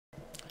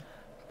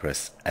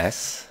press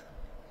S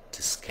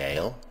to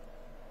scale.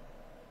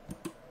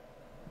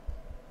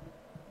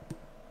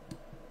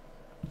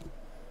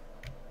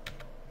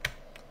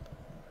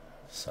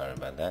 Sorry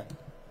about that.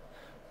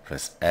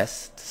 Press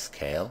S to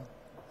scale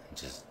and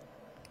just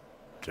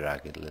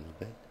drag it a little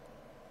bit,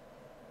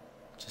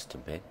 just a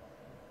bit,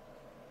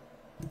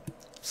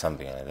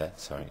 something like that.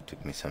 Sorry, it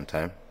took me some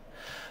time.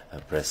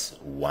 Press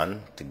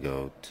 1 to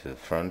go to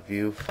front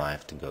view,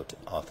 5 to go to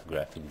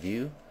orthographic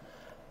view,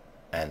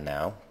 and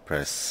now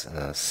press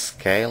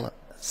scale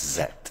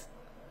Z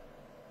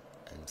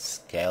and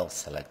scale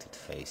selected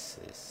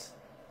faces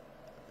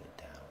a bit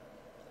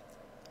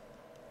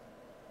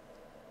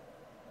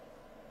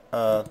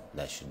down.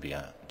 That should be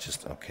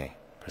just okay.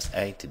 Press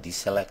A to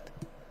deselect,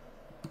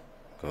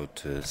 go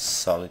to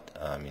solid,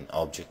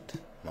 object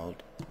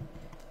mode,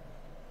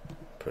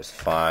 press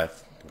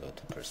 5 to go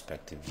to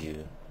perspective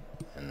view,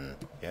 and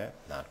yeah,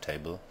 now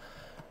table.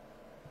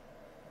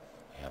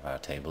 We have our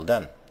table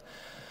done.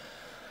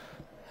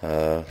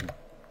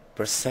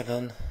 Press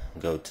 7,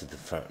 go to the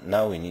front.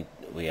 Now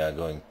we are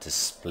going to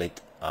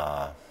split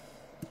our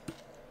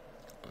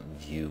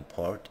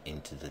viewport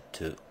into the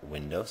two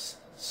windows.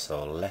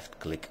 So left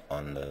click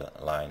on the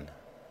line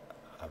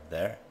up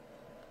there,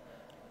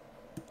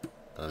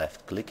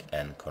 left click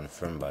and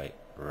confirm by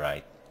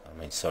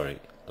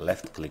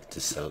left click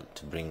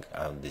to bring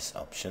out this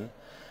option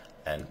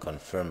and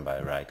confirm by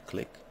right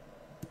click.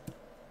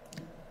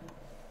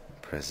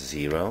 Press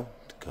 0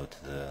 to go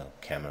to the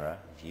camera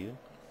view,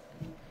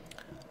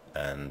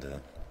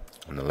 and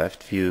on the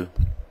left view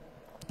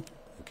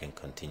we can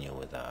continue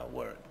with our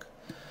work.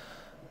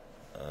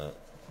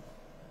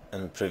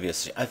 And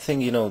previously, I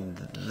think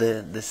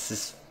this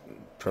is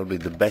probably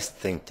the best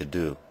thing to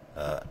do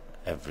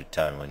every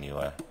time when you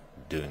are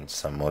doing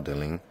some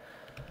modeling.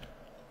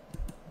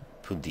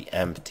 Put the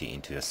empty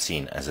into your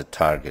scene as a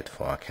target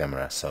for our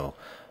camera. So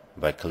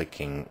by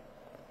clicking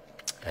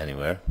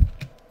anywhere,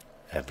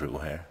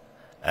 everywhere,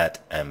 add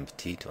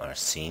empty to our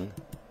scene.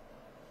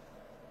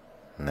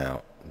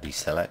 Now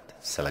deselect,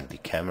 select the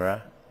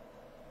camera,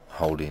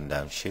 holding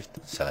down shift,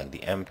 select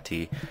the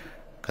empty,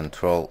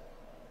 control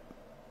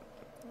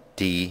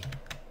D,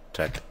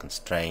 drag the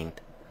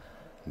constraint,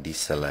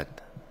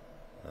 deselect,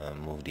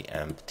 move the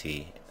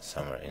empty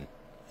somewhere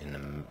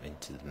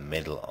into the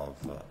middle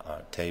of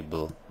our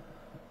table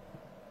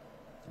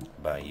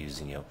by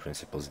using your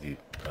principles view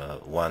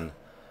 1.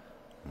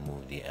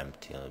 Move the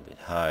empty a little bit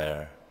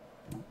higher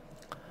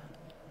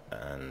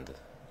and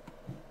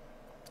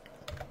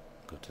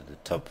go to the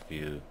top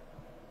view,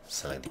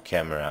 select the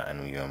camera,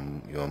 and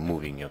you are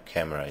moving your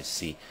camera. You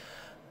see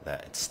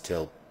that it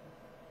still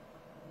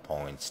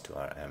points to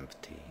our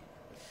empty.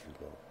 If you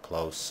go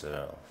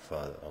closer or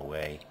further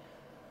away,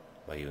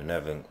 but you're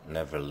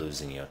never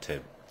losing your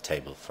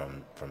table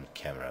from the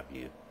camera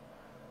view.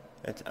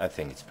 I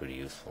think it's pretty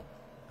useful,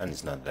 and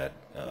it's not that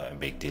a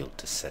big deal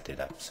to set it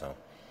up, so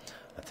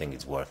I think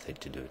it's worth it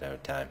to do it every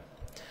time.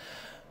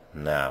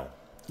 Now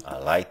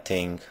our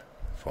lighting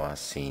for our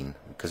scene,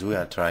 because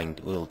we're trying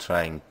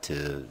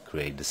to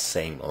create the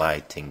same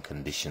lighting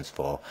conditions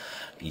for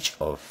each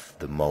of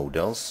the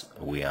models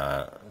we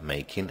are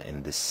making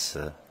in this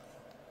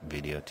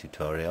video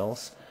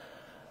tutorials,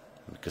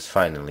 because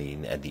finally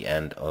at the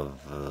end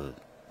of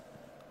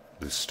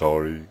the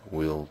story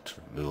we'll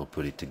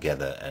put it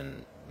together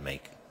and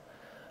make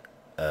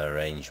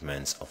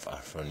arrangements of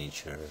our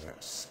furniture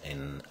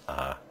in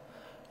our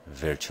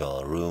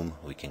virtual room.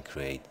 We can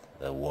create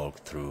the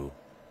walkthrough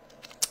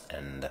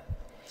and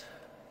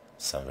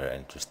some very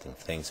interesting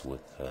things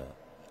with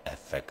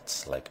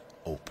effects like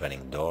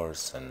opening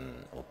doors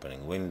and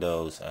opening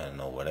windows, I don't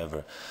know,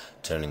 whatever,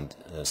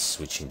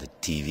 switching the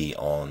TV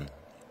on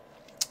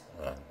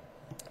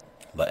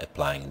by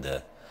applying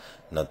the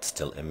not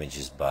still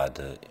images but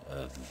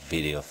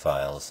video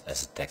files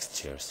as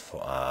textures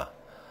for our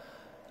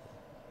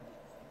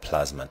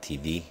plasma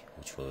TV,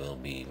 which we will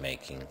be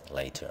making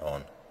later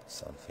on,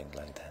 something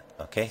like that.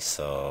 Okay,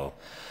 so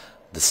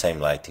the same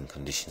lighting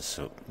conditions.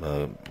 So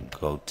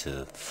go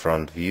to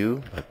front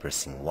view by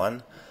pressing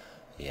 1.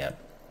 Yeah,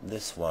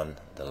 this one,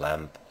 the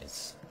lamp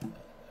is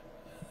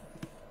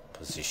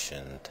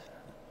positioned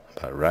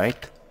about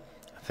right,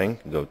 I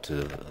think. Go to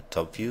the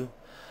top view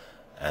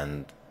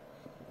and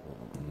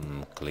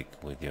click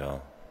with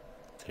your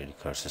 3D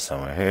cursor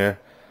somewhere here.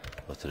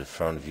 Go to the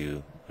front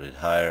view, put it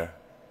higher,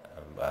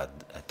 at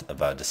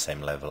about the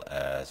same level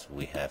as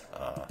we have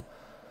our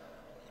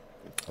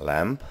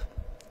lamp,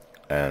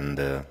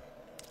 and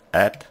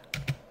add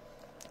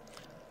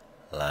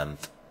lamp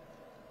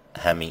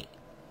hemi.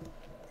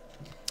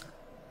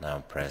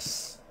 Now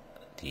press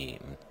the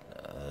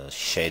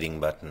shading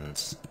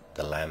buttons,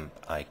 the lamp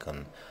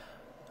icon,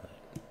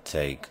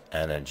 take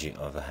energy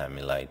of the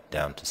hemi light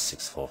down to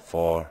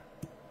 644,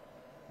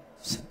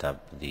 set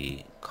up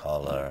the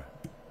color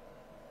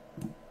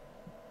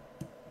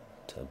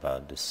to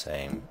about the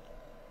same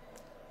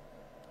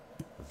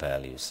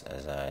values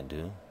as I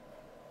do.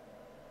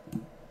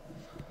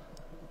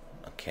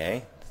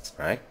 Okay, that's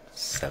right.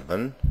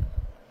 7.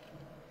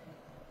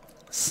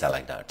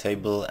 Select our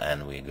table,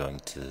 and we're going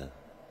to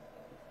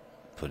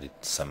put it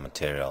some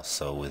material.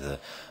 So with the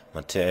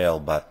material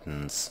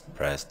buttons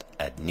pressed,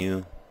 add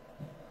new,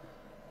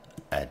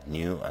 and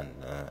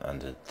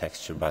under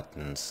texture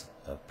buttons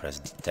press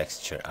the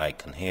texture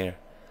icon here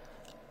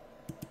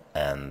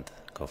and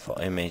go for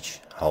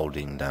image,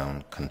 holding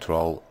down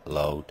Control,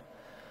 load,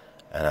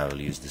 and I will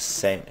use the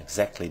same,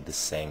 exactly the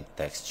same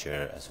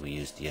texture as we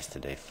used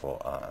yesterday for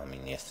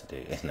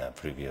yesterday in a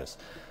previous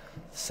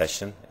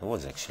session. It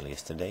was actually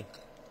yesterday,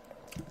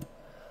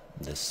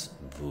 this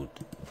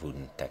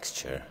wooden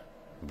texture,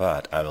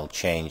 but I will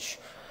change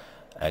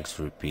X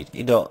repeat.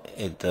 It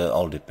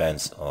all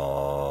depends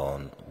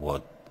on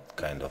what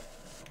kind of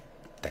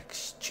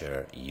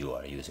texture you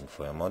are using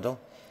for your model.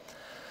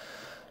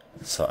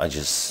 So I'm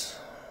just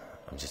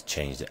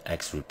change the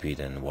X repeat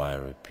and Y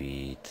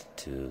repeat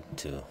to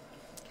 2,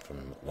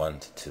 from 1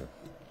 to 2.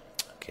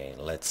 Okay,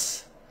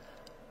 let's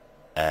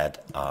add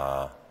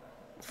our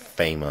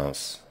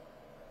famous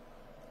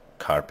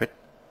carpet,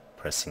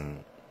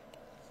 pressing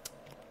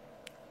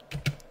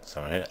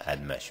somewhere here,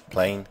 add mesh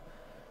plane,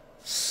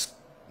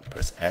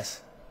 press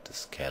S to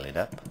scale it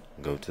up,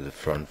 go to the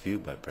front view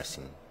by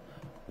pressing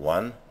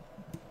 1,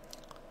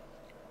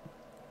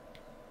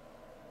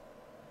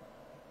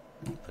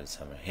 put it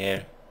somewhere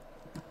here.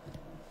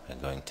 We're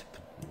going to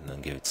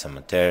give it some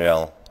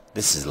material.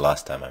 This is the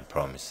last time, I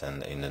promise,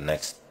 and in the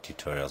next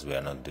tutorials we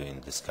are not doing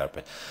this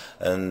carpet.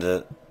 And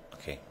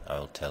okay,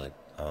 I'll tell you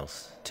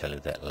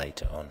that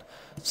later on.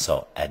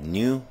 So add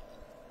new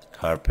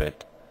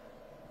carpet.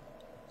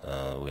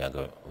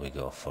 We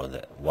go for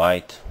the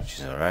white, which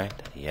is alright.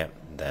 Yep.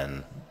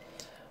 Then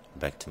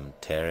back to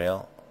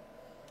material,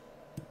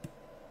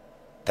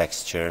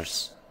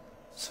 textures.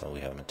 So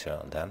we have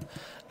material done.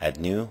 Add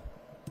new.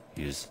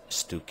 Use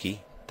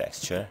Stuki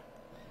texture.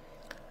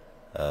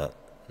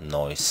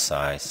 Noise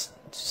size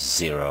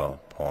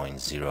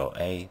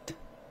 0.08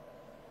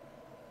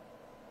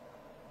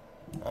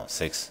 or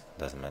 6,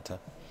 doesn't matter.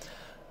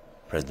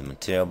 Press the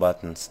material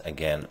buttons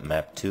again,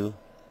 map to,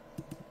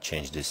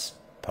 change this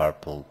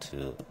purple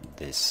to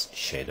this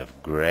shade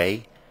of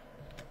gray,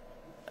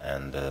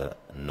 and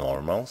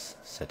normals,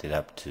 set it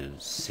up to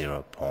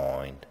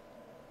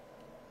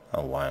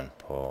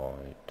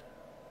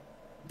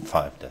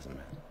 1.5, doesn't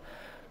matter.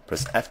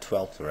 Press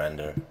F12 to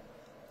render,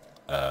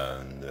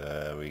 and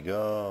there we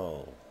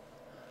go.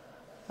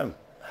 I'm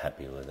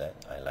happy with that.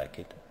 I like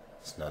it.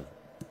 It's not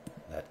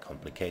that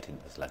complicated,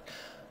 but it's like,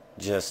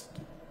 just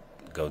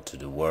go to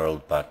the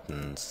world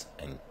buttons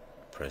and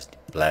press the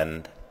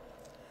blend,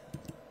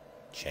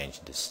 change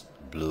this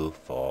blue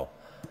for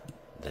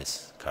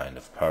this kind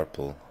of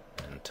purple,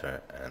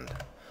 enter, and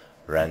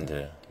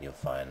render your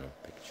final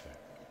picture.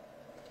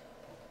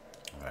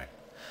 Alright,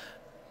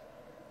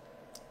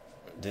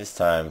 this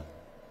time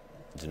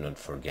do not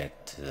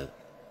forget to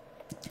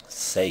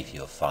save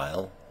your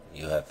file.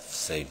 You have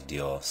saved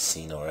your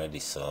scene already,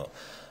 so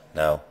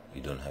now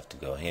you don't have to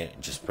go here.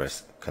 Just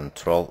press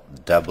Ctrl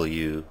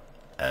W,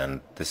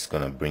 and this is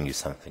gonna bring you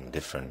something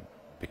different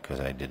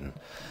because I didn't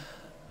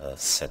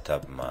set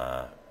up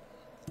my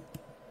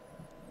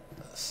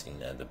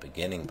scene at the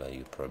beginning, but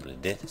you probably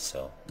did.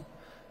 So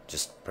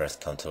just press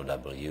Ctrl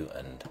W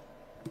and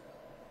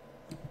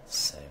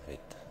save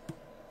it.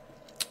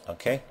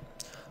 Okay,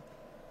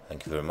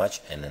 thank you very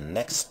much. In the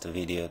next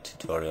video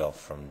tutorial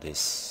from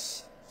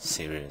this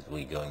series,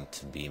 we're going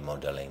to be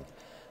modeling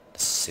the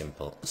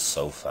simple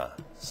sofa.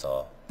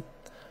 So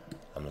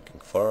I'm looking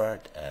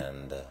forward,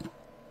 and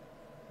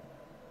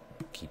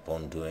keep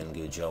on doing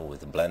your job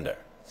with the Blender.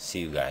 See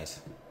you guys.